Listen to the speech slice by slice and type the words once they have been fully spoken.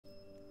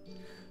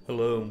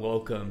Hello and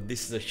welcome.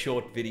 This is a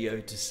short video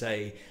to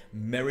say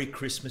Merry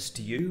Christmas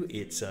to you.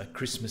 It's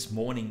Christmas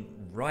morning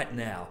right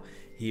now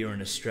here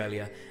in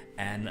Australia,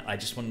 and I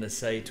just wanted to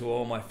say to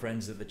all my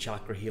friends at the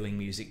Chakra Healing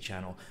Music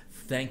channel,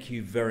 thank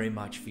you very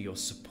much for your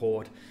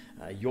support.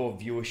 Your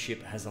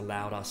viewership has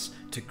allowed us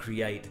to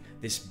create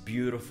this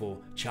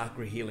beautiful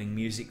chakra healing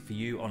music for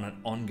you on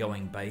an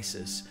ongoing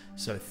basis.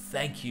 So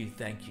thank you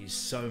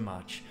so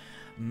much.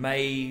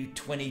 May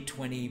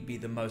 2020 be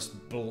the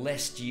most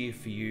blessed year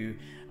for you,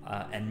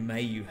 and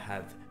may you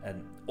have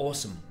an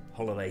awesome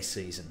holiday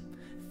season.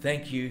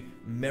 Thank you,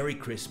 Merry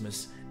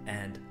Christmas,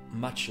 and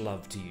much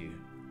love to you.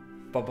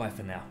 Bye-bye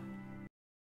for now.